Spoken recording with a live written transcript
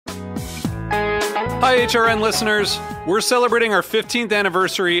Hi, HRN listeners. We're celebrating our 15th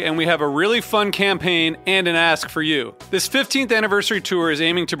anniversary, and we have a really fun campaign and an ask for you. This 15th anniversary tour is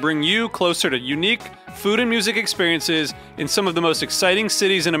aiming to bring you closer to unique food and music experiences in some of the most exciting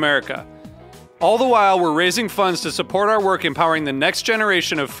cities in America. All the while, we're raising funds to support our work empowering the next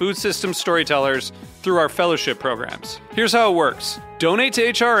generation of food system storytellers through our fellowship programs. Here's how it works. Donate to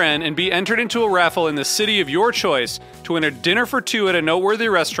HRN and be entered into a raffle in the city of your choice to win a dinner for two at a noteworthy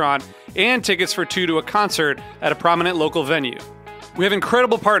restaurant and tickets for two to a concert at a prominent local venue. We have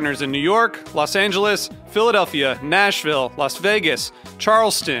incredible partners in New York, Los Angeles, Philadelphia, Nashville, Las Vegas,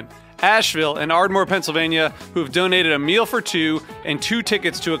 Charleston, Asheville, and Ardmore, Pennsylvania, who have donated a meal for two and two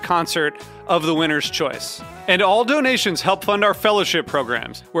tickets to a concert of the winner's choice. And all donations help fund our fellowship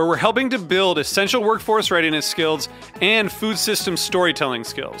programs, where we're helping to build essential workforce readiness skills and food system storytelling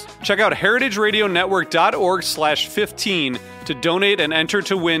skills. Check out heritageradionetwork.org/15 to donate and enter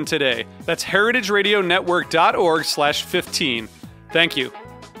to win today. That's heritageradionetwork.org/15. Thank you.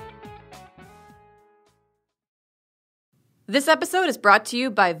 This episode is brought to you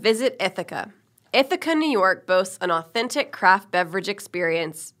by Visit Ithaca. Ithaca, New York boasts an authentic craft beverage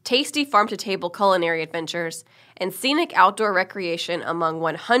experience, tasty farm-to-table culinary adventures, and scenic outdoor recreation among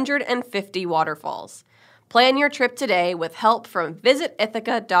 150 waterfalls. Plan your trip today with help from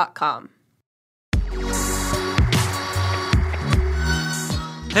visitithaca.com.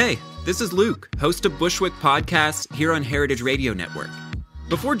 Hey, this is Luke, host of Bushwick Podcast here on Heritage Radio Network.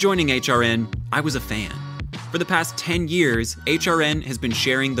 Before joining HRN, I was a fan. For the past 10 years, HRN has been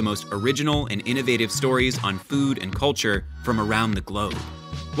sharing the most original and innovative stories on food and culture from around the globe.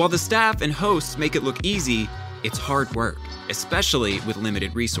 While the staff and hosts make it look easy, it's hard work, especially with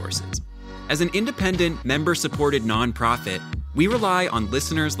limited resources. As an independent, member-supported nonprofit, we rely on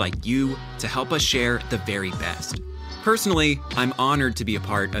listeners like you to help us share the very best. Personally, I'm honored to be a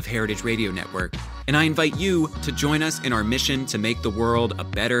part of Heritage Radio Network, and I invite you to join us in our mission to make the world a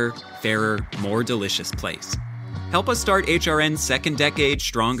better, fairer, more delicious place. Help us start HRN's second decade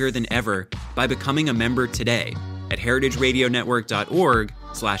stronger than ever by becoming a member today at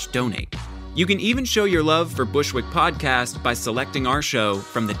heritageradionetwork.org/donate. You can even show your love for Bushwick Podcast by selecting our show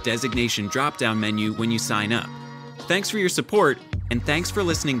from the designation drop-down menu when you sign up. Thanks for your support, and thanks for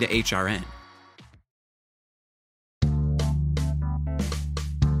listening to HRN.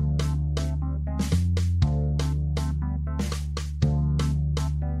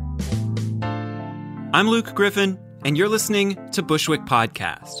 I'm Luke Griffin, and you're listening to Bushwick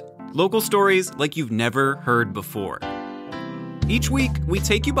Podcast, local stories like you've never heard before. Each week, we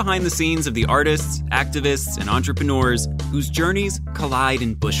take you behind the scenes of the artists, activists, and entrepreneurs whose journeys collide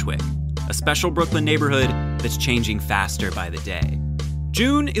in Bushwick, a special Brooklyn neighborhood that's changing faster by the day.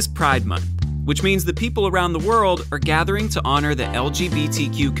 June is Pride Month, which means that people around the world are gathering to honor the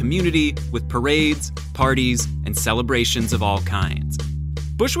LGBTQ community with parades, parties, and celebrations of all kinds.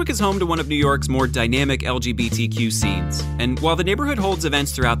 Bushwick is home to one of New York's more dynamic LGBTQ scenes, and while the neighborhood holds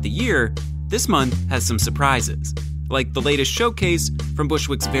events throughout the year, this month has some surprises, like the latest showcase from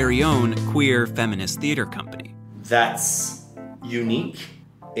Bushwick's very own queer feminist theater company. That's unique.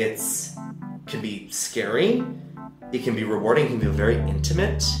 It can be scary. It can be rewarding. It can be very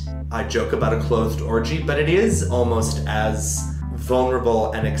intimate. I joke about a closed orgy, but it is almost as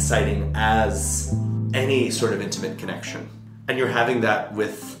vulnerable and exciting as any sort of intimate connection. And you're having that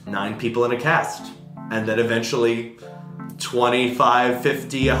with 9 people in a cast. And then eventually 25,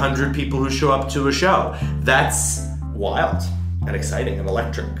 50, 100 people who show up to a show. That's wild and exciting and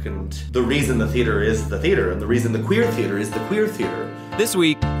electric. And the reason the theater is the theater, and the reason the queer theater is the queer theater. This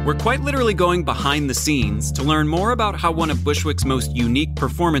week, we're quite literally going behind the scenes to learn more about how one of Bushwick's most unique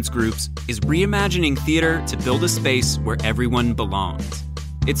performance groups is reimagining theater to build a space where everyone belongs.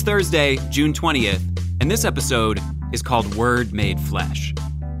 It's Thursday, June 20th, and this episode is called Word Made Flesh.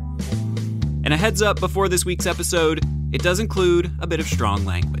 And a heads up before this week's episode, it does include a bit of strong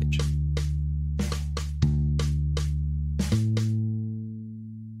language.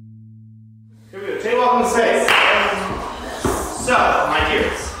 Here we go. Take a walk in the space. So, my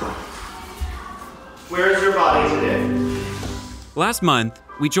dears, where's your body today? Last month,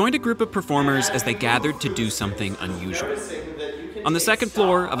 we joined a group of performers as they gathered to do something unusual. On the second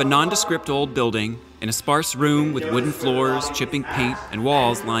floor of a nondescript old building, in a sparse room with wooden floors, chipping paint, and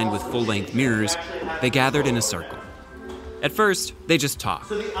walls lined with full-length mirrors, they gathered in a circle. At first, they just talked,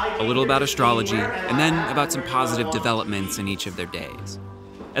 a little about astrology, and then about some positive developments in each of their days.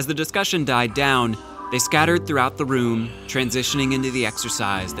 As the discussion died down, they scattered throughout the room, transitioning into the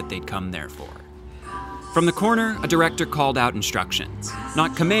exercise that they'd come there for. From the corner, a director called out instructions.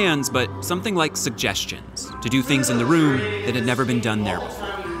 Not commands, but something like suggestions to do things in the room that had never been done there before.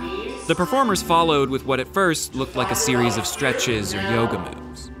 The performers followed with what at first looked like a series of stretches or yoga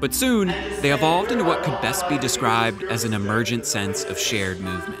moves. But soon, they evolved into what could best be described as an emergent sense of shared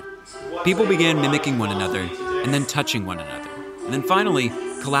movement. People began mimicking one another, and then touching one another, and then finally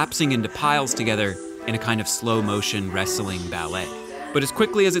collapsing into piles together in a kind of slow-motion wrestling ballet. But as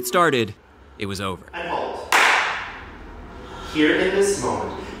quickly as it started, it was over. And hold. Here in this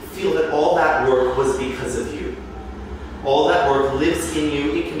moment, feel that all that work was because of you. All that work lives in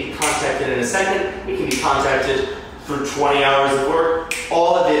you. It can be contacted in a second. It can be contacted through 20 hours of work.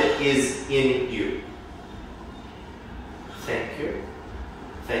 All of it is in you. Thank you.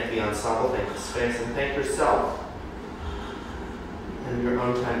 Thank the ensemble, thank the space, and thank yourself. And your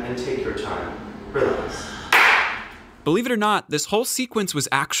own time, and take your time. Relax. Believe it or not, this whole sequence was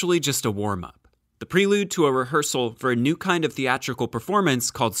actually just a warm-up. The prelude to a rehearsal for a new kind of theatrical performance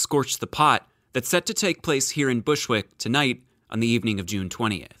called Scorch the Pot that's set to take place here in Bushwick tonight on the evening of June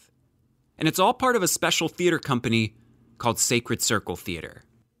 20th. And it's all part of a special theater company called Sacred Circle Theater.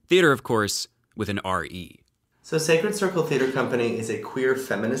 Theater, of course, with an R-E. So Sacred Circle Theater Company is a queer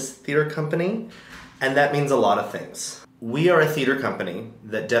feminist theater company, and that means a lot of things. We are a theater company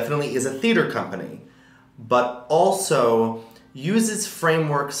that definitely is a theater company, but also uses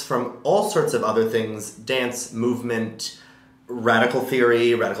frameworks from all sorts of other things: dance, movement, radical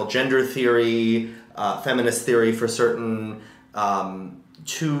theory, radical gender theory, feminist theory for certain,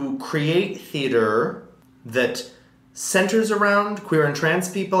 to create theater that centers around queer and trans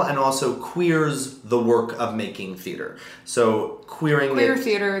people and also queers the work of making theater. So queering queer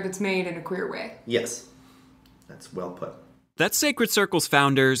theater that's made in a queer way. Yes, that's well put. That's Sacred Circle's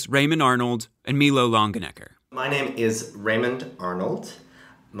founders, Raymond, Arnold, and Milo Longenecker. My name is Raymond Arnold.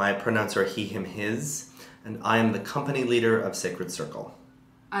 My pronouns are he, him, his, and I am the company leader of Sacred Circle.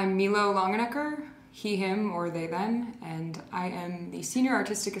 I'm Milo Longenecker, he, him, or they, them, and I am the senior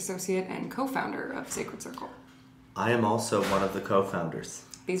artistic associate and co-founder of Sacred Circle. I am also one of the co-founders.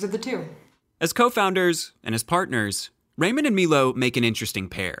 These are the two. As co-founders and as partners, Raymond and Milo make an interesting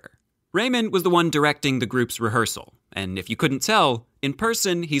pair. Raymond was the one directing the group's rehearsal, and if you couldn't tell, in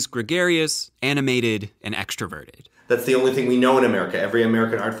person he's gregarious, animated, and extroverted. That's the only thing we know in America. Every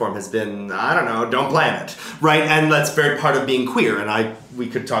American art form has been, I don't know, don't plan it, right? And that's very part of being queer, and we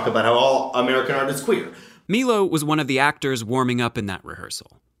could talk about how all American art is queer. Milo was one of the actors warming up in that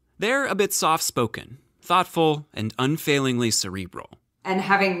rehearsal. They're a bit soft-spoken, thoughtful, and unfailingly cerebral. And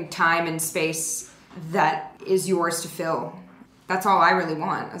having time and space that is yours to fill. That's all I really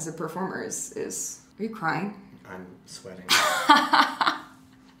want as a performer is are you crying? I'm sweating.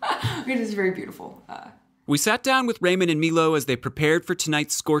 It is very beautiful. We sat down with Raymond and Milo as they prepared for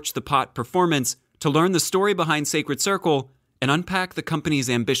tonight's Scorch the Pot performance to learn the story behind Sacred Circle and unpack the company's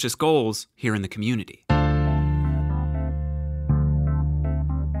ambitious goals here in the community.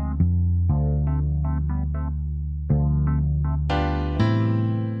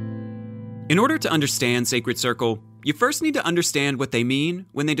 In order to understand Sacred Circle, you first need to understand what they mean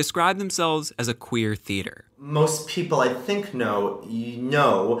when they describe themselves as a queer theater. Most people, I think, know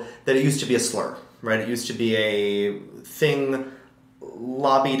that it used to be a slur, right? It used to be a thing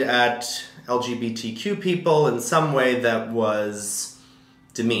lobbied at LGBTQ people in some way that was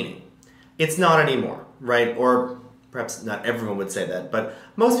demeaning. It's not anymore, right? Or perhaps not everyone would say that, but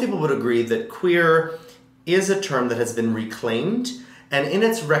most people would agree that queer is a term that has been reclaimed, and in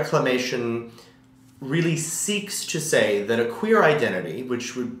its reclamation really seeks to say that a queer identity,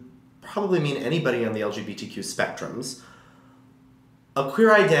 which would probably mean anybody on the LGBTQ spectrums, a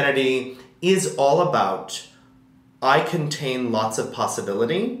queer identity is all about, I contain lots of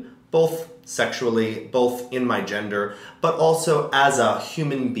possibility, both sexually, both in my gender, but also as a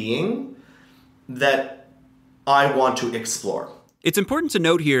human being that I want to explore. It's important to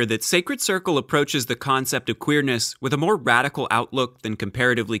note here that Sacred Circle approaches the concept of queerness with a more radical outlook than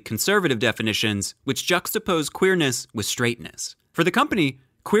comparatively conservative definitions, which juxtapose queerness with straightness. For the company,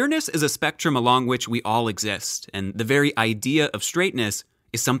 queerness is a spectrum along which we all exist, and the very idea of straightness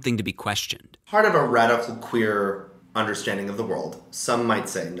is something to be questioned. Part of a radical queer understanding of the world, some might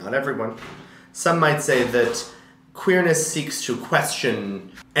say, not everyone, some might say that queerness seeks to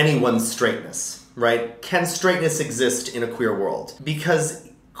question anyone's straightness. Right? Can straightness exist in a queer world? Because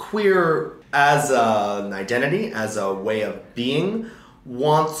queer as an identity, as a way of being,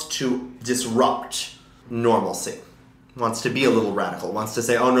 wants to disrupt normalcy. Wants to be a little radical. Wants to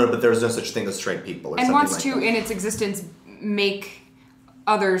say, oh no, but there's no such thing as straight people. Or and something wants like to, that. In its existence, make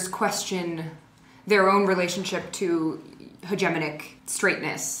others question their own relationship to hegemonic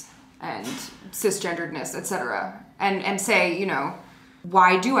straightness and cisgenderedness, etc. And say,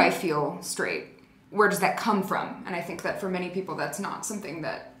 why do I feel straight? Where does that come from? And I think that for many people, that's not something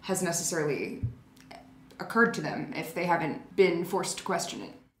that has necessarily occurred to them if they haven't been forced to question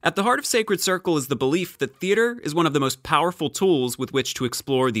it. At the heart of Sacred Circle is the belief that theater is one of the most powerful tools with which to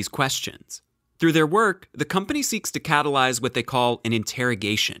explore these questions. Through their work, the company seeks to catalyze what they call an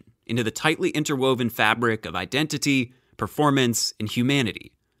interrogation into the tightly interwoven fabric of identity, performance, and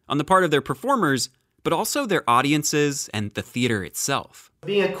humanity on the part of their performers, but also their audiences and the theater itself.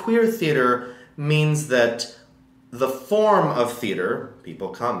 Being a queer theater means that the form of theater, people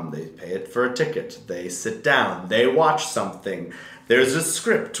come, they pay it for a ticket, they sit down, they watch something. There's a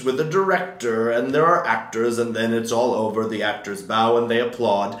script with a director, and there are actors, and then it's all over. The actors bow and they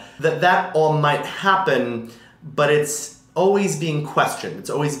applaud. That all might happen, but it's always being questioned. It's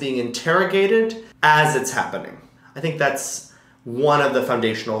always being interrogated as it's happening. I think that's one of the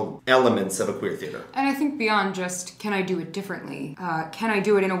foundational elements of a queer theater. And I think beyond just, can I do it differently? Can I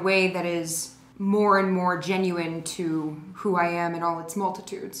do it in a way that is more and more genuine to who I am in all its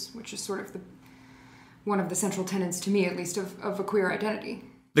multitudes, which is sort of one of the central tenets, to me at least, of a queer identity.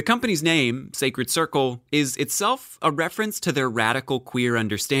 The company's name, Sacred Circle, is itself a reference to their radical queer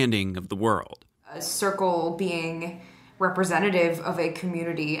understanding of the world. A circle being representative of a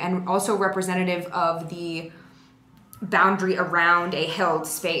community and also representative of the boundary around a held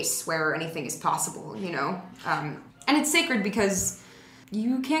space where anything is possible, you know? And it's sacred because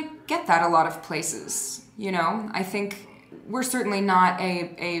you can't get that a lot of places, you know? I think we're certainly not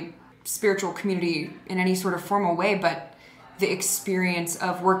a spiritual community in any sort of formal way, but the experience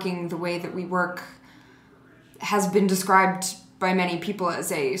of working the way that we work has been described by many people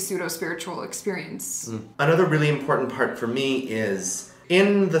as a pseudo-spiritual experience. Another really important part for me is,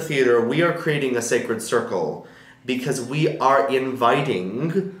 in the theater, we are creating a sacred circle because we are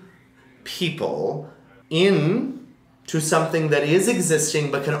inviting people in to something that is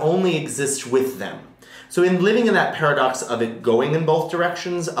existing but can only exist with them. So in living in that paradox of it going in both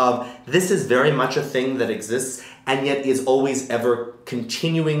directions, of this is very much a thing that exists and yet is always ever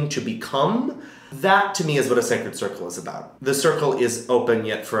continuing to become, that to me is what a sacred circle is about. The circle is open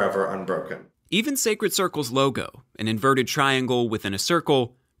yet forever unbroken. Even Sacred Circle's logo, an inverted triangle within a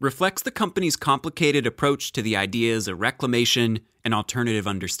circle, reflects the company's complicated approach to the ideas of reclamation and alternative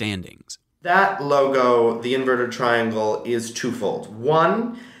understandings. That logo, the inverted triangle, is twofold.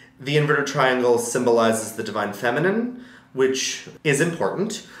 One, the inverted triangle symbolizes the divine feminine, which is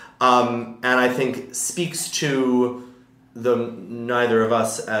important, and I think speaks to neither of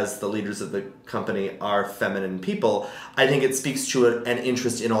us as the leaders of the company are feminine people. I think it speaks to an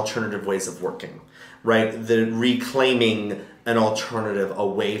interest in alternative ways of working, right? The reclaiming an alternative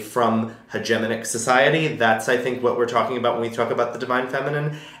away from hegemonic society. That's, I think, what we're talking about when we talk about the divine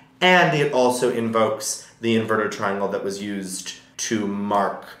feminine. And it also invokes the inverted triangle that was used to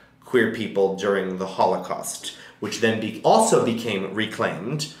mark queer people during the Holocaust, which then also became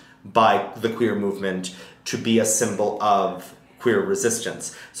reclaimed by the queer movement to be a symbol of queer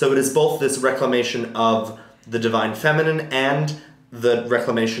resistance. So it is both this reclamation of the divine feminine and the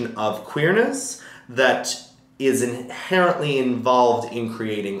reclamation of queerness that is inherently involved in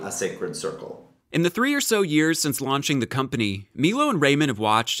creating a sacred circle. In the 3 or so years since launching the company, Milo and Raymond have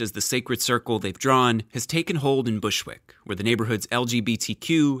watched as the sacred circle they've drawn has taken hold in Bushwick, where the neighborhood's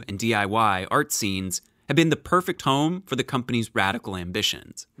LGBTQ and DIY art scenes have been the perfect home for the company's radical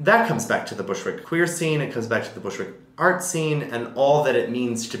ambitions. That comes back to the Bushwick queer scene, it comes back to the Bushwick art scene, and all that it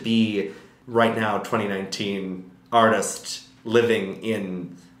means to be, right now, 2019, artist living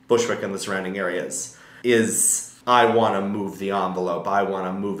in Bushwick and the surrounding areas is, I want to move the envelope. I want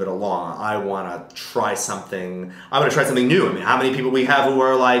to move it along. I want to try something. I want to try something new. I mean, how many people we have who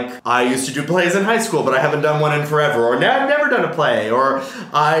are like, I used to do plays in high school, but I haven't done one in forever, or I've never done a play, or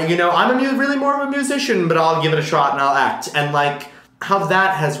I'm really more of a musician, but I'll give it a shot and I'll act. And like how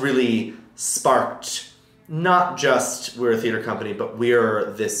that has really sparked not just we're a theater company, but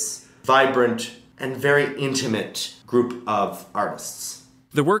we're this vibrant and very intimate group of artists.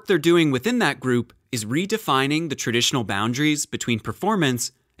 The work they're doing within that group is redefining the traditional boundaries between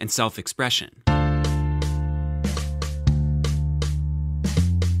performance and self-expression.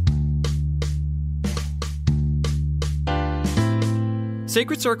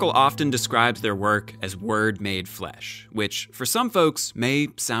 Sacred Circle often describes their work as word made flesh, which for some folks may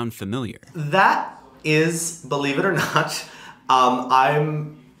sound familiar. That is, believe it or not,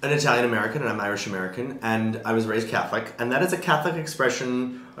 I'm an Italian-American and I'm Irish-American, and I was raised Catholic, and that is a Catholic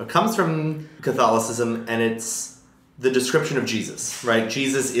expression. It comes from Catholicism, and it's the description of Jesus, right?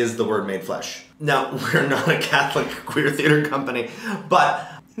 Jesus is the Word made flesh. Now, we're not a Catholic queer theater company,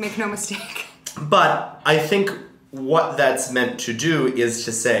 but... Make no mistake. But I think what that's meant to do is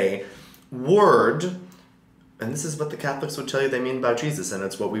to say, Word And this is what the Catholics would tell you they mean about Jesus, and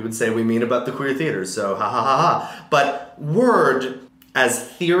it's what we would say we mean about the queer theater, so ha ha ha ha. But word as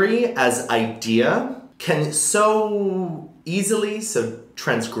theory, as idea, can so easily, so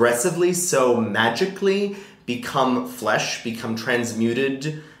transgressively, so magically become flesh, become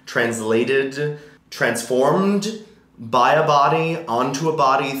transmuted, translated, transformed by a body, onto a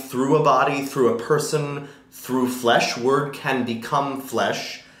body, through a person, through flesh. Word can become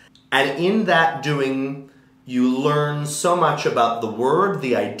flesh. And in that doing, you learn so much about the word,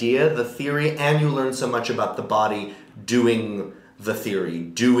 the idea, the theory, and you learn so much about the body doing the theory,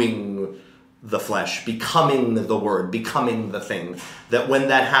 doing the flesh, becoming the word, becoming the thing. That when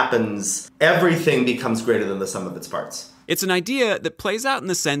that happens, everything becomes greater than the sum of its parts. It's an idea that plays out in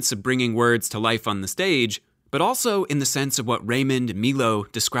the sense of bringing words to life on the stage, but also in the sense of what Raymond and Milo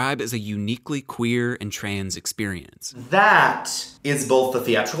describe as a uniquely queer and trans experience. That is both the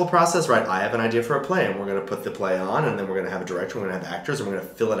theatrical process, right? I have an idea for a play, and we're going to put the play on, and then we're going to have a director, we're going to have actors, and we're going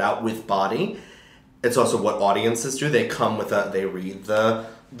to fill it out with body. It's also what audiences do. They come with they read the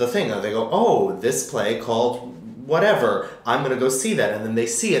thing, and they go, oh, this play called whatever, I'm going to go see that, and then they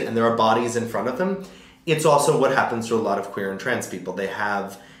see it, and there are bodies in front of them. It's also what happens to a lot of queer and trans people. They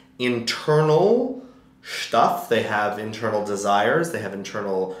have internal stuff, they have internal desires, they have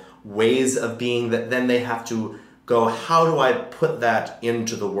internal ways of being that then they have to go, how do I put that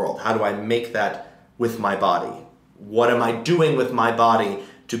into the world? How do I make that with my body? What am I doing with my body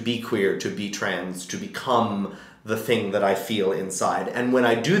to be queer, to be trans, to become the thing that I feel inside? And when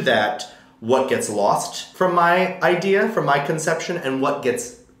I do that, what gets lost from my idea, from my conception, and what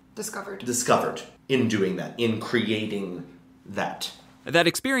gets discovered in doing that, in creating that? That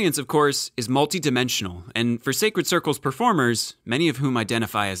experience, of course, is multidimensional, and for Sacred Circle's performers, many of whom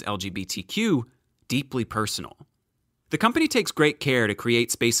identify as LGBTQ, deeply personal. The company takes great care to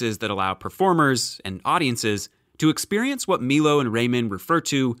create spaces that allow performers and audiences to experience what Milo and Raymond refer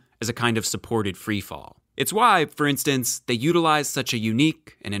to as a kind of supported freefall. It's why, for instance, they utilize such a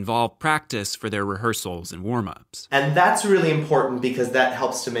unique and involved practice for their rehearsals and warm-ups. And that's really important because that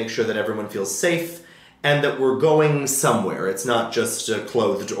helps to make sure that everyone feels safe and that we're going somewhere. It's not just a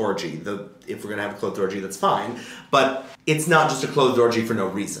clothed orgy. If we're going to have a clothed orgy, that's fine. But it's not just a clothed orgy for no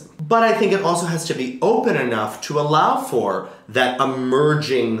reason. But I think it also has to be open enough to allow for that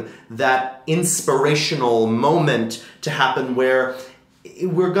emerging, that inspirational moment to happen where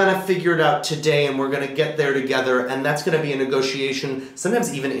we're going to figure it out today and we're going to get there together, and that's going to be a negotiation.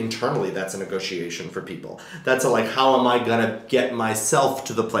 Sometimes even internally that's a negotiation for people. That's how am I going to get myself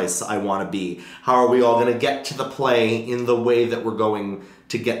to the place I want to be? How are we all going to get to the play in the way that we're going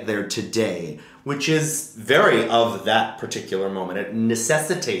to get there today? Which is very of that particular moment. It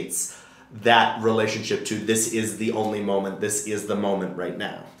necessitates that relationship to this is the only moment, this is the moment right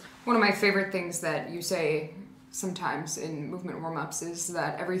now. One of my favorite things that you say sometimes in movement warm-ups is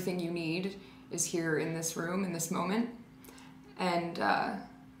that everything you need is here in this room, in this moment. And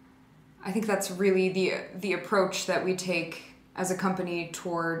I think that's really the approach that we take as a company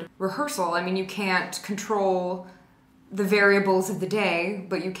toward rehearsal. I mean, you can't control the variables of the day,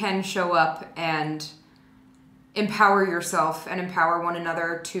 but you can show up and empower yourself and empower one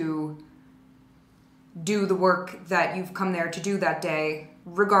another to do the work that you've come there to do that day,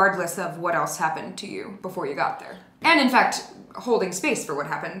 regardless of what else happened to you before you got there. And in fact, holding space for what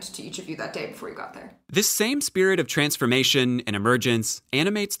happened to each of you that day before you got there. This same spirit of transformation and emergence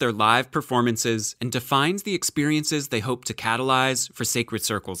animates their live performances and defines the experiences they hope to catalyze for Sacred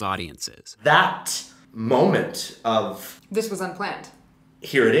Circle's audiences. That moment of... this was unplanned.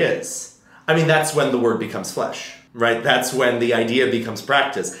 Here it is. I mean, that's when the word becomes flesh, right? That's when the idea becomes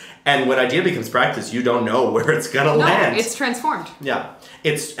practice. And when idea becomes practice, you don't know where it's going to land. It's transformed. Yeah.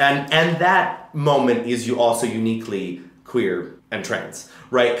 It's and that moment is you also uniquely queer and trans,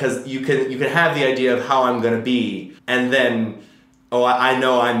 right? Because you can have the idea of how I'm going to be, and then, oh, I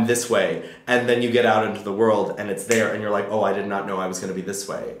know I'm this way, and then you get out into the world and it's there, and you're like, oh, I did not know I was going to be this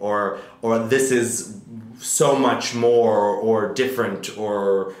way, or this is so much more, or different,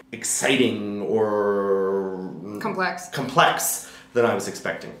 or exciting, or complex than I was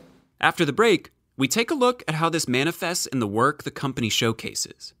expecting. After the break, we take a look at how this manifests in the work the company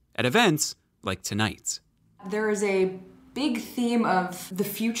showcases at events like tonight's. There is a big theme of the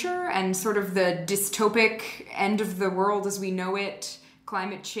future and sort of the dystopic end of the world as we know it,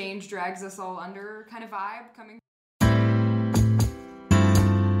 climate change drags us all under kind of vibe coming.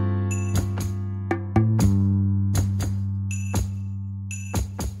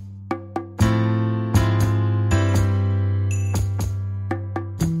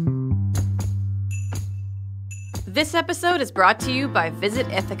 This episode is brought to you by Visit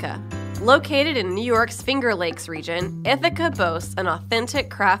Ithaca. Located in New York's Finger Lakes region, Ithaca boasts an authentic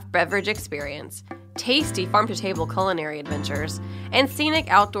craft beverage experience, tasty farm-to-table culinary adventures, and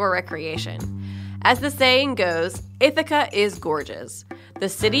scenic outdoor recreation. As the saying goes, Ithaca is gorgeous. The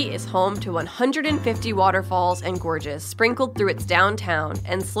city is home to 150 waterfalls and gorges sprinkled through its downtown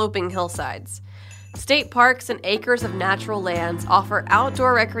and sloping hillsides. State parks and acres of natural lands offer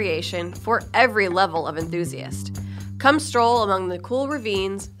outdoor recreation for every level of enthusiast. Come stroll among the cool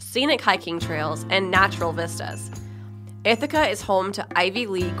ravines, scenic hiking trails, and natural vistas. Ithaca is home to Ivy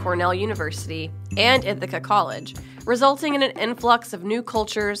League Cornell University and Ithaca College, resulting in an influx of new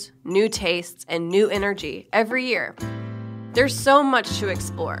cultures, new tastes, and new energy every year. There's so much to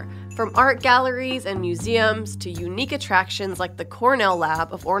explore, from art galleries and museums to unique attractions like the Cornell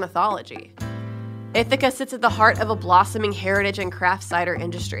Lab of Ornithology. Ithaca sits at the heart of a blossoming heritage and craft cider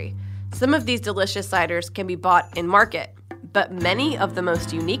industry. Some of these delicious ciders can be bought in market, but many of the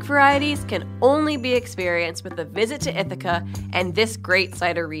most unique varieties can only be experienced with a visit to Ithaca and this great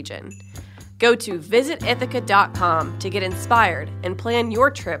cider region. Go to visitithaca.com to get inspired and plan your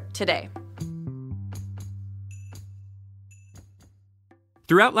trip today.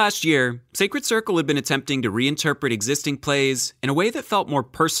 Throughout last year, Sacred Circle had been attempting to reinterpret existing plays in a way that felt more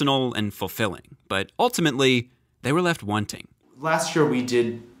personal and fulfilling, but ultimately, they were left wanting. Last year we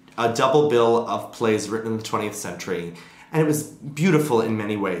did a double bill of plays written in the 20th century, and it was beautiful in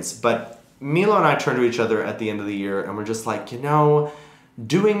many ways, but Milo and I turned to each other at the end of the year and we're just like,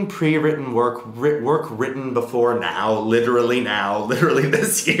 doing pre-written work written before now, literally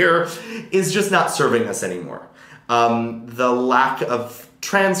this year, is just not serving us anymore. The lack of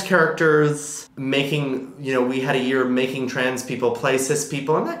trans characters, we had a year making trans people play cis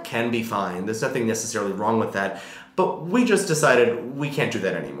people, and that can be fine. There's nothing necessarily wrong with that. But we just decided we can't do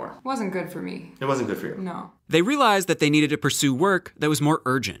that anymore. It wasn't good for me. It wasn't good for you. No. They realized that they needed to pursue work that was more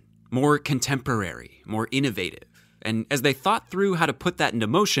urgent, more contemporary, more innovative. And as they thought through how to put that into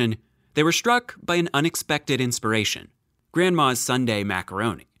motion, they were struck by an unexpected inspiration: Grandma's Sunday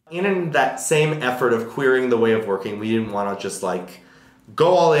macaroni. In that same effort of queering the way of working, we didn't want to just go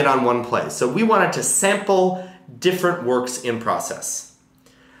all in on one play. So we wanted to sample different works in process.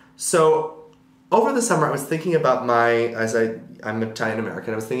 So over the summer, I was thinking about I'm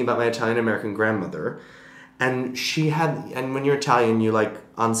Italian-American, I was thinking about my Italian-American grandmother. And and when you're Italian,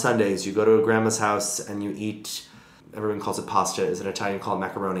 on Sundays, you go to a grandma's house and you eat, everyone calls it pasta, is an Italian called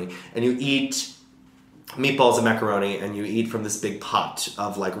macaroni, and you eat meatballs and macaroni, and you eat from this big pot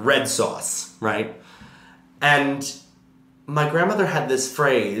of red sauce, right? And my grandmother had this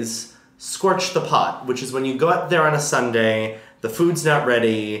phrase, scorch the pot, which is when you go out there on a Sunday, the food's not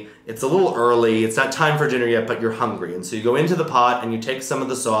ready, it's a little early, it's not time for dinner yet, but you're hungry. And so you go into the pot and you take some of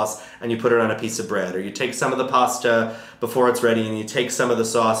the sauce and you put it on a piece of bread. Or you take some of the pasta before it's ready and you take some of the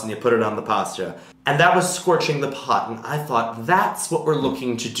sauce and you put it on the pasta. And that was scorching the pot. And I thought, that's what we're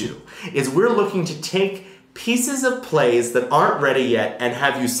looking to do, is we're looking to take pieces of plays that aren't ready yet and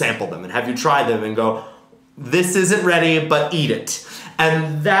have you sample them and have you try them and go, this isn't ready, but eat it.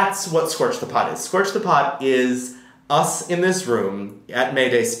 And that's what Scorch the Pot is. Scorch the Pot is us in this room at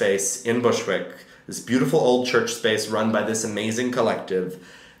Mayday Space in Bushwick, this beautiful old church space run by this amazing collective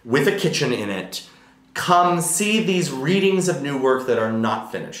with a kitchen in it. Come see these readings of new work that are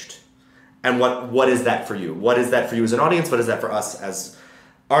not finished. And what is that for you? What is that for you as an audience? What is that for us as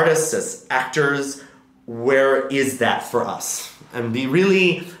artists, as actors? Where is that for us? And be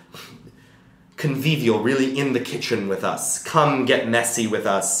really convivial, really in the kitchen with us. Come get messy with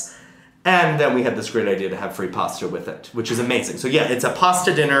us. And then we had this great idea to have free pasta with it, which is amazing. So yeah, it's a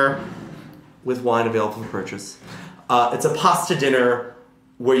pasta dinner with wine available for purchase. It's a pasta dinner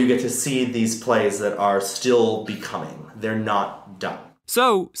where you get to see these plays that are still becoming. They're not done.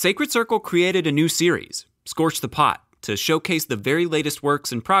 So Sacred Circle created a new series, Scorch the Pot, to showcase the very latest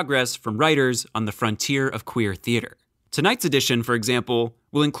works in progress from writers on the frontier of queer theater. Tonight's edition, for example,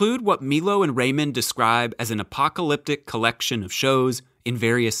 will include what Milo and Raymond describe as an apocalyptic collection of shows in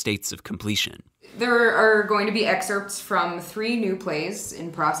various states of completion. There are going to be excerpts from 3 new plays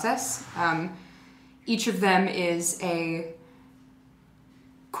in process. Each of them is a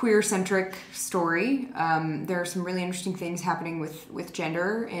queer-centric story. There are some really interesting things happening with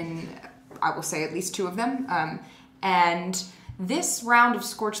gender in, I will say, at least 2 of them. And this round of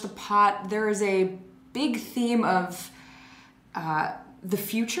Scorch the Pot, there is a big theme of the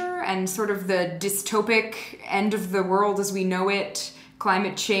future and sort of the dystopic end of the world as we know it,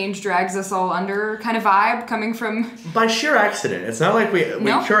 climate change drags us all under kind of vibe coming from... By sheer accident. It's not like we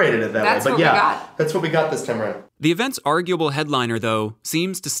curated it that way. But yeah, that's what we got this time around. The event's arguable headliner, though,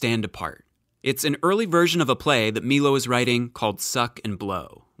 seems to stand apart. It's an early version of a play that Milo is writing called Suck and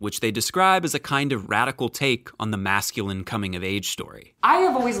Blow, which they describe as a kind of radical take on the masculine coming-of-age story. I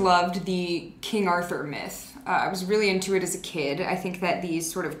have always loved the King Arthur myth. I was really into it as a kid. I think that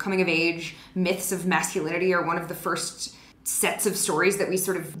these sort of coming-of-age myths of masculinity are one of the first sets of stories that we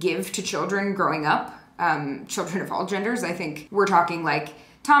sort of give to children growing up, children of all genders. I think we're talking like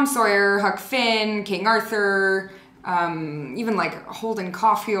Tom Sawyer, Huck Finn, King Arthur, even like Holden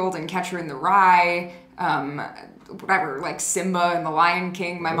Caulfield and Catcher in the Rye, whatever, like Simba and the Lion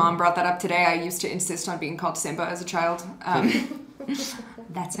King. My mom brought that up today. I used to insist on being called Simba as a child.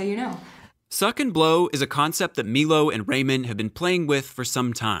 That's how you know. Suck and blow is a concept that Milo and Raymond have been playing with for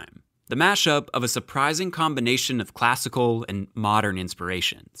some time. The mashup of a surprising combination of classical and modern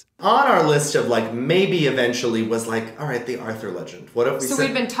inspirations. On our list of like maybe eventually was like, all right, the Arthur legend. What if we So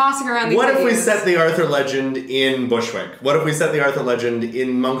we've been tossing around these What if we ideas. set the Arthur legend in Bushwick? What if we set the Arthur legend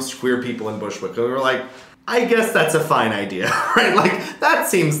in amongst queer people in Bushwick? And we were like, I guess that's a fine idea, right? Like that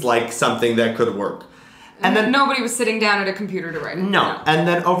seems like something that could work. And then Nobody was sitting down at a computer to write it. No. And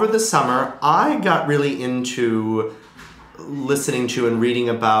then over the summer, I got really into listening to and reading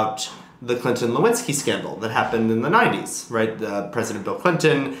about the Clinton-Lewinsky scandal that happened in the 90s, right? President Bill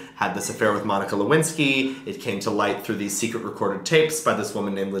Clinton had this affair with Monica Lewinsky. It came to light through these secret recorded tapes by this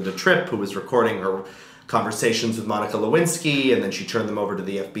woman named Linda Tripp, who was recording her conversations with Monica Lewinsky, and then she turned them over to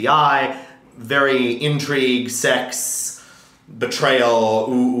the FBI. Very intrigue, sex, betrayal,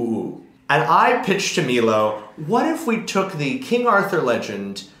 ooh. And I pitched to Milo, what if we took the King Arthur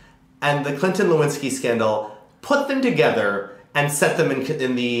legend and the Clinton-Lewinsky scandal, put them together, and set them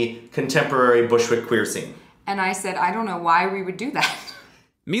in the contemporary Bushwick queer scene? And I said, I don't know why we would do that.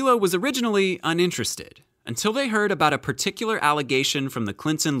 Milo was originally uninterested until they heard about a particular allegation from the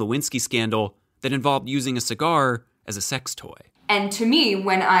Clinton-Lewinsky scandal that involved using a cigar as a sex toy. And to me,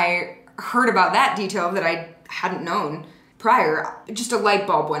 when I heard about that detail that I hadn't known prior, just a light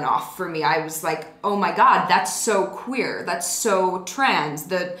bulb went off for me. I was like, oh my God, that's so queer. That's so trans.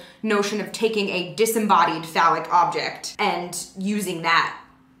 The notion of taking a disembodied phallic object and using that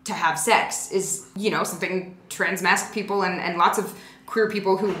to have sex is, something trans masc people and lots of queer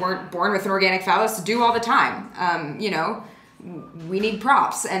people who weren't born with an organic phallus do all the time. We need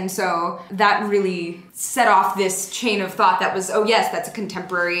props. And so that really set off this chain of thought that was, oh yes, that's a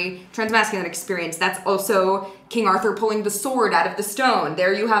contemporary transmasculine experience. That's also King Arthur pulling the sword out of the stone.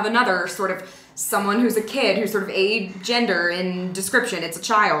 There you have another sort of someone who's a kid, who's sort of agender in description. It's a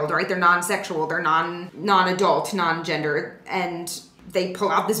child, right? They're non-sexual, they're non-adult, non-gender, and they pull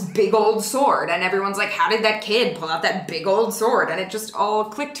out this big old sword, and everyone's like, how did that kid pull out that big old sword? And it just all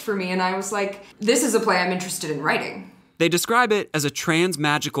clicked for me, and I was like, this is a play I'm interested in writing. They describe it as a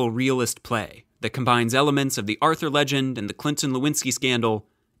trans-magical realist play that combines elements of the Arthur legend and the Clinton-Lewinsky scandal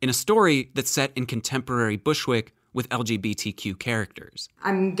in a story that's set in contemporary Bushwick with LGBTQ characters.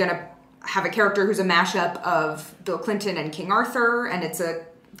 I'm gonna have a character who's a mashup of Bill Clinton and King Arthur, and it's a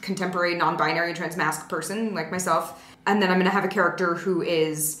contemporary non-binary transmasc person like myself. And then I'm gonna have a character who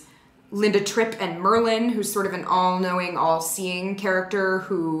is Linda Tripp and Merlin, who's sort of an all-knowing, all-seeing character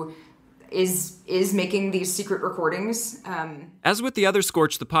who is making these secret recordings. As with the other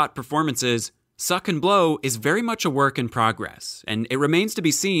Scorch the Pot performances, Suck and Blow is very much a work in progress, and it remains to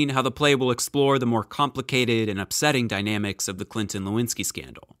be seen how the play will explore the more complicated and upsetting dynamics of the Clinton-Lewinsky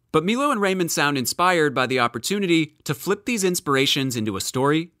scandal. But Milo and Raymond sound inspired by the opportunity to flip these inspirations into a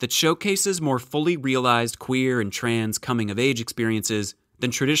story that showcases more fully realized queer and trans coming-of-age experiences than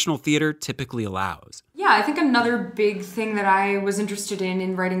traditional theater typically allows. Yeah, I think another big thing that I was interested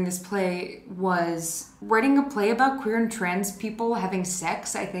in writing this play was writing a play about queer and trans people having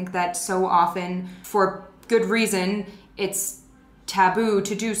sex. I think that so often, for good reason, it's taboo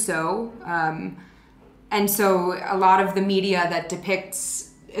to do so. And so a lot of the media that depicts,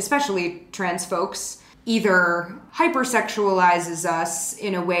 especially trans folks, either hypersexualizes us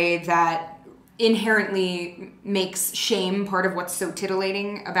in a way that inherently makes shame part of what's so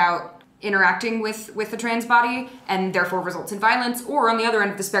titillating about interacting with a trans body, and therefore results in violence, or on the other end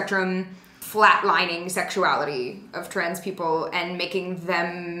of the spectrum, flatlining sexuality of trans people and making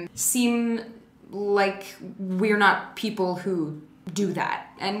them seem like we're not people who do that.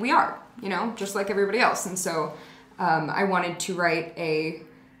 And we are, just like everybody else. And so I wanted to write a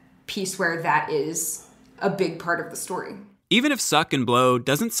piece where that is a big part of the story. Even if Suck and Blow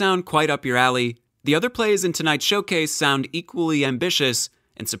doesn't sound quite up your alley, the other plays in tonight's showcase sound equally ambitious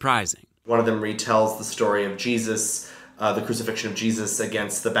and surprising. One of them retells the story of Jesus, the crucifixion of Jesus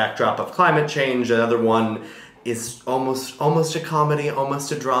against the backdrop of climate change. Another one is almost a comedy,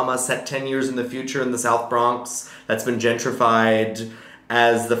 almost a drama set 10 years in the future in the South Bronx that's been gentrified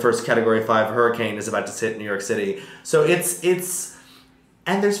as the first Category 5 hurricane is about to hit New York City. So it's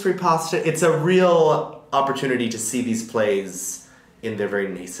And there's free pasta. It's a real opportunity to see these plays in their very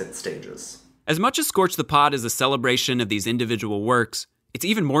nascent stages. As much as Scorch the Pot is a celebration of these individual works, it's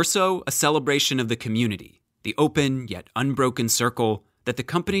even more so a celebration of the community, the open yet unbroken circle that the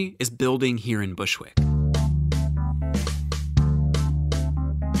company is building here in Bushwick.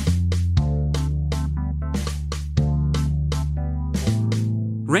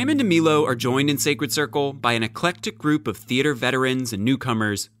 Raymond and Milo are joined in Sacred Circle by an eclectic group of theater veterans and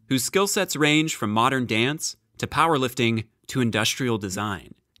newcomers whose skill sets range from modern dance to powerlifting to industrial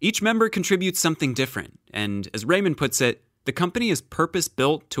design. Each member contributes something different, and as Raymond puts it, the company is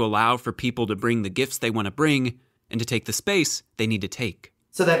purpose-built to allow for people to bring the gifts they want to bring and to take the space they need to take.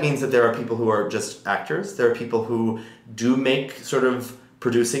 So that means that there are people who are just actors, there are people who do make sort of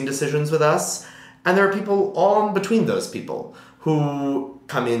producing decisions with us, and there are people all in between those people who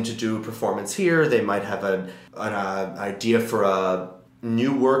come in to do performance here. They might have an idea for a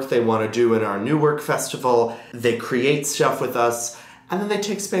new work they want to do in our New Work Festival. They create stuff with us, and then they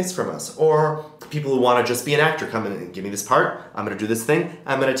take space from us. Or people who want to just be an actor come in and give me this part, I'm going to do this thing,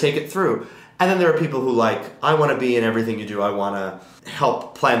 I'm going to take it through. And then there are people who I want to be in everything you do, I want to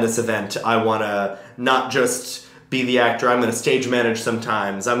help plan this event, I want to not just be the actor, I'm going to stage manage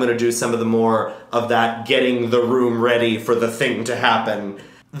sometimes, I'm going to do some of the more of that getting the room ready for the thing to happen.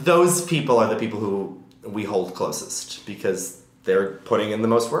 Those people are the people who we hold closest because they're putting in the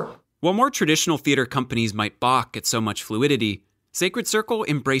most work. While more traditional theater companies might balk at so much fluidity, Sacred Circle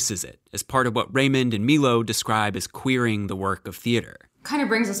embraces it as part of what Raymond and Milo describe as queering the work of theater. Kind of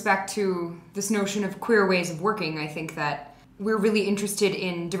brings us back to this notion of queer ways of working. I think that we're really interested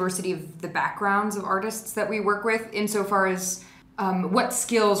in diversity of the backgrounds of artists that we work with, insofar as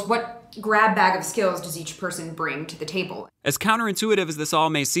what grab bag of skills does each person bring to the table. As counterintuitive as this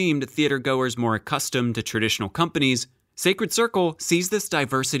all may seem to theater goers more accustomed to traditional companies, Sacred Circle sees this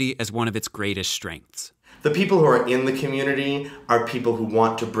diversity as one of its greatest strengths. The people who are in the community are people who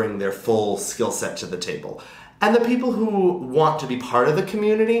want to bring their full skill set to the table. And the people who want to be part of the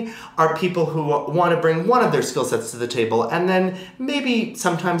community are people who want to bring one of their skill sets to the table and then maybe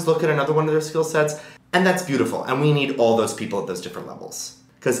sometimes look at another one of their skill sets. And that's beautiful. And we need all those people at those different levels.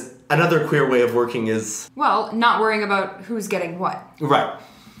 Because another queer way of working is... well, not worrying about who's getting what. Right.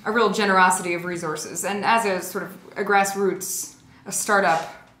 A real generosity of resources. And as a sort of a grassroots, a startup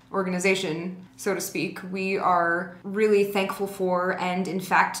organization, so to speak, we are really thankful for and in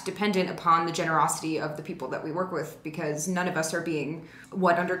fact dependent upon the generosity of the people that we work with, because none of us are being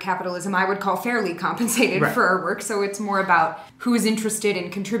what under capitalism I would call fairly compensated for our work. So it's more about who is interested in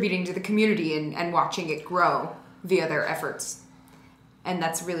contributing to the community and watching it grow via their efforts. And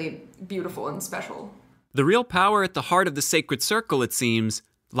that's really beautiful and special. The real power at the heart of the Sacred Circle, it seems,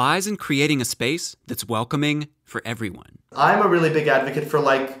 lies in creating a space that's welcoming for everyone. I'm a really big advocate for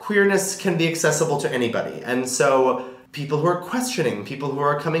queerness can be accessible to anybody. And so people who are questioning, people who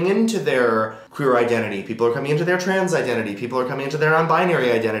are coming into their queer identity, people who are coming into their trans identity, people who are coming into their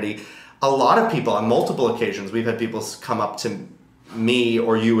non-binary identity. A lot of people on multiple occasions, we've had people come up to me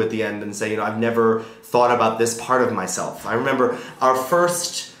or you at the end and say, I've never thought about this part of myself. I remember our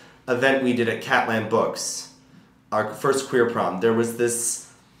first event we did at Catland Books, our first queer prom, there was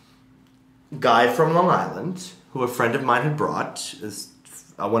this guy from Long Island who a friend of mine had brought,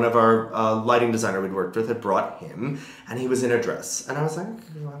 one of our lighting designer we'd worked with had brought him, and he was in a dress. And I was like,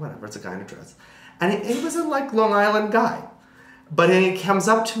 whatever, it's a guy in a dress. And he was a Long Island guy. But he comes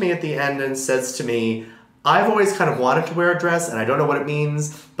up to me at the end and says to me, I've always kind of wanted to wear a dress, and I don't know what it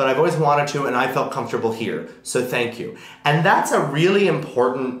means, but I've always wanted to, and I felt comfortable here, so thank you. And that's a really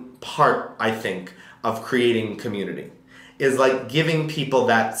important part, I think, of creating community, is giving people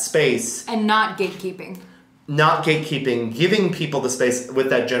that space. And not gatekeeping. Not gatekeeping, giving people the space with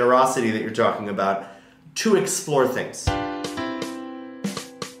that generosity that you're talking about to explore things.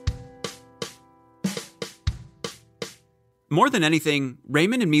 More than anything,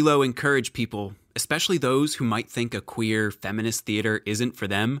 Raymond and Milo encourage people, especially those who might think a queer feminist theater isn't for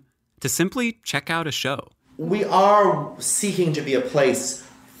them, to simply check out a show. We are seeking to be a place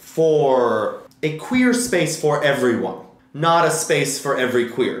for a queer space for everyone, not a space for every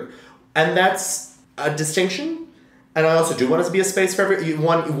queer. And that's a distinction. And I also do want us to be a space for every...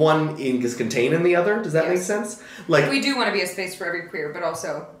 One is contained in the other. Does that make sense? We do want to be a space for every queer, but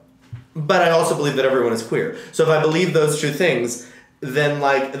also... But I also believe that everyone is queer. So if I believe those two things, then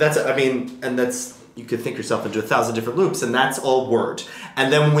you could think yourself into 1,000 different loops, and that's all word.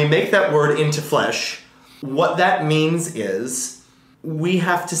 And then when we make that word into flesh, what that means is we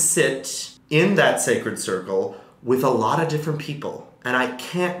have to sit in that sacred circle with a lot of different people. And I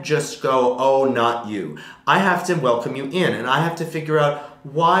can't just go, oh, not you. I have to welcome you in, and I have to figure out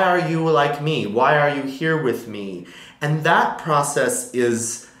why are you like me? Why are you here with me? And that process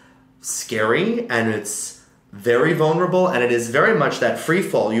is scary, and it's very vulnerable, and it is very much that free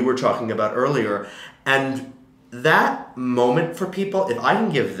fall you were talking about earlier. And that moment for people, if I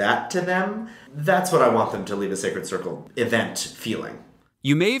can give that to them, that's what I want them to leave a Sacred Circle event feeling.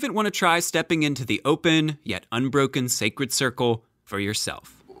 You may even want to try stepping into the open yet unbroken Sacred Circle for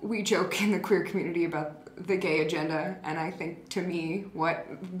yourself. We joke in the queer community about the gay agenda, and I think to me what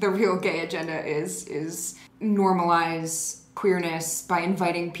the real gay agenda is normalize queerness by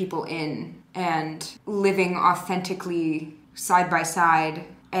inviting people in and living authentically side by side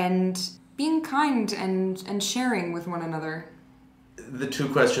and being kind and sharing with one another. The two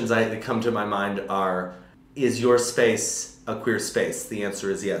questions that come to my mind are, is your space a queer space? The answer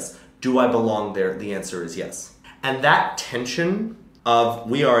is yes. Do I belong there? The answer is yes. And that tension of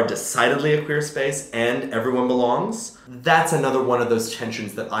we are decidedly a queer space and everyone belongs, that's another one of those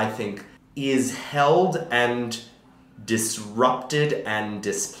tensions that I think is held and disrupted and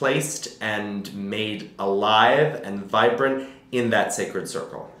displaced and made alive and vibrant in that Sacred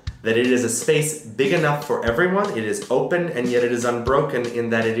Circle. That it is a space big enough for everyone, it is open, and yet it is unbroken in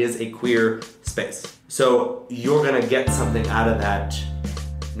that it is a queer space. So you're gonna get something out of that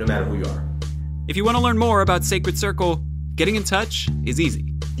no matter who you are. If you want to learn more about Sacred Circle, getting in touch is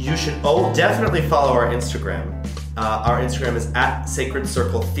easy. You should definitely follow our Instagram. Our Instagram is at Sacred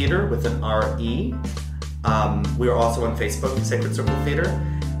Circle Theater with an R-E. We are also on Facebook, Sacred Circle Theater.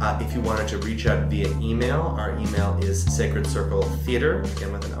 If you wanted to reach out via email, our email is sacredcircletheater,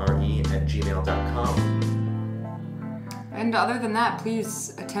 again with an R-E, @gmail.com. And other than that,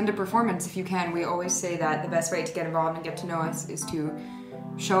 please attend a performance if you can. We always say that the best way to get involved and get to know us is to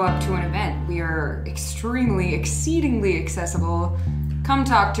show up to an event. We are exceedingly accessible. Come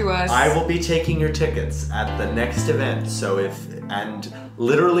talk to us. I will be taking your tickets at the next event. And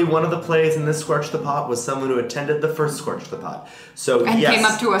literally one of the plays in this Squelch the Pot was someone who attended the first Squelch the Pot. So and yes, came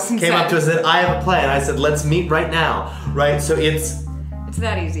up to us and said, I have a play. And I said, let's meet right now. Right? So it's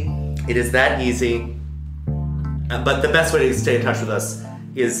that easy. It is that easy. But the best way to stay in touch with us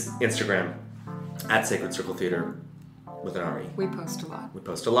is Instagram, at Sacred Circle Theater with an R-E. We post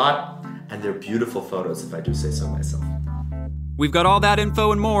a lot, and they're beautiful photos if I do say so myself. We've got all that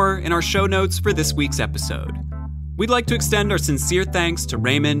info and more in our show notes for this week's episode. We'd like to extend our sincere thanks to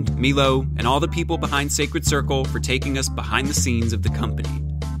Raymond, Milo, and all the people behind Sacred Circle for taking us behind the scenes of the company.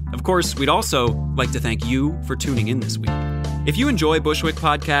 Of course, we'd also like to thank you for tuning in this week. If you enjoy Bushwick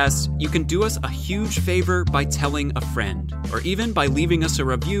Podcasts, you can do us a huge favor by telling a friend, or even by leaving us a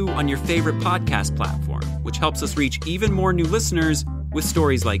review on your favorite podcast platform, which helps us reach even more new listeners with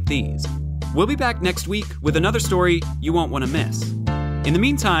stories like these. We'll be back next week with another story you won't want to miss. In the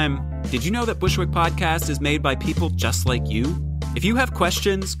meantime, did you know that Bushwick Podcast is made by people just like you? If you have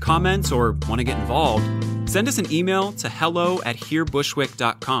questions, comments, or want to get involved, send us an email to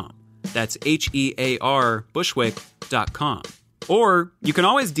hello@hearbushwick.com. That's HEAR Bushwick.com. Or you can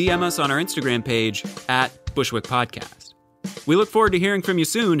always DM us on our Instagram page at Bushwick Podcast. We look forward to hearing from you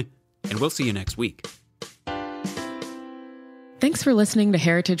soon, and we'll see you next week. Thanks for listening to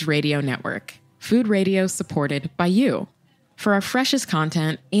Heritage Radio Network, food radio supported by you. For our freshest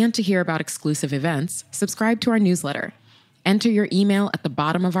content and to hear about exclusive events, subscribe to our newsletter. Enter your email at the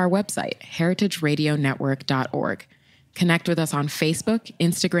bottom of our website, heritageradionetwork.org. Connect with us on Facebook,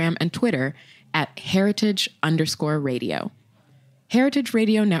 Instagram, and Twitter at heritage_radio. Heritage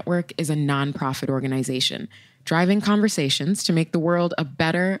Radio Network is a nonprofit organization driving conversations to make the world a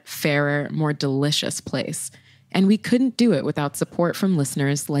better, fairer, more delicious place. And we couldn't do it without support from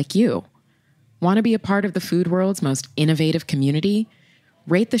listeners like you. Want to be a part of the food world's most innovative community?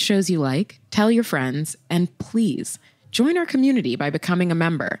 Rate the shows you like, tell your friends, and please join our community by becoming a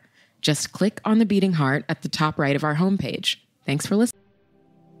member. Just click on the beating heart at the top right of our homepage. Thanks for listening.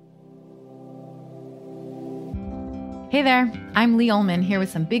 Hey there, I'm Lee Ullman here with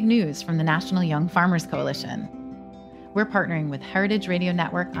some big news from the National Young Farmers Coalition. We're partnering with Heritage Radio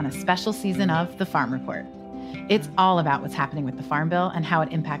Network on a special season of The Farm Report. It's all about what's happening with the Farm Bill and how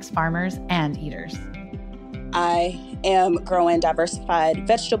it impacts farmers and eaters. I am growing diversified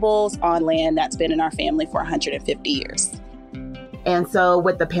vegetables on land that's been in our family for 150 years. And so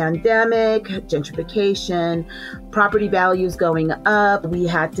with the pandemic, gentrification, property values going up, we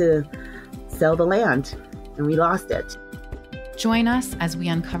had to sell the land and we lost it. Join us as we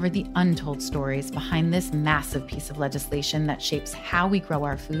uncover the untold stories behind this massive piece of legislation that shapes how we grow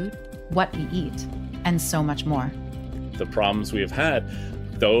our food, what we eat, and so much more. The problems we have had,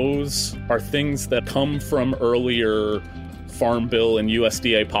 those are things that come from earlier Farm Bill and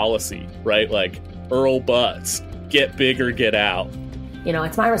USDA policy, right? Like Earl Butz, get big or get out. you know,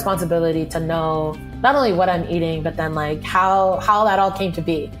 it's my responsibility to know not only what I'm eating, but then like how that all came to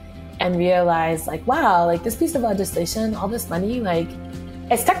be, and realize like, wow, like this piece of legislation, all this money, like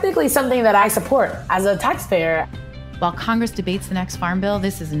it's technically something that I support as a taxpayer. While Congress debates the next farm bill,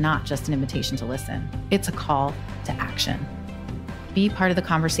 this is not just an invitation to listen. It's a call to action. Be part of the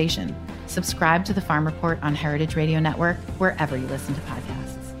conversation. Subscribe to the Farm Report on Heritage Radio Network, wherever you listen to podcasts.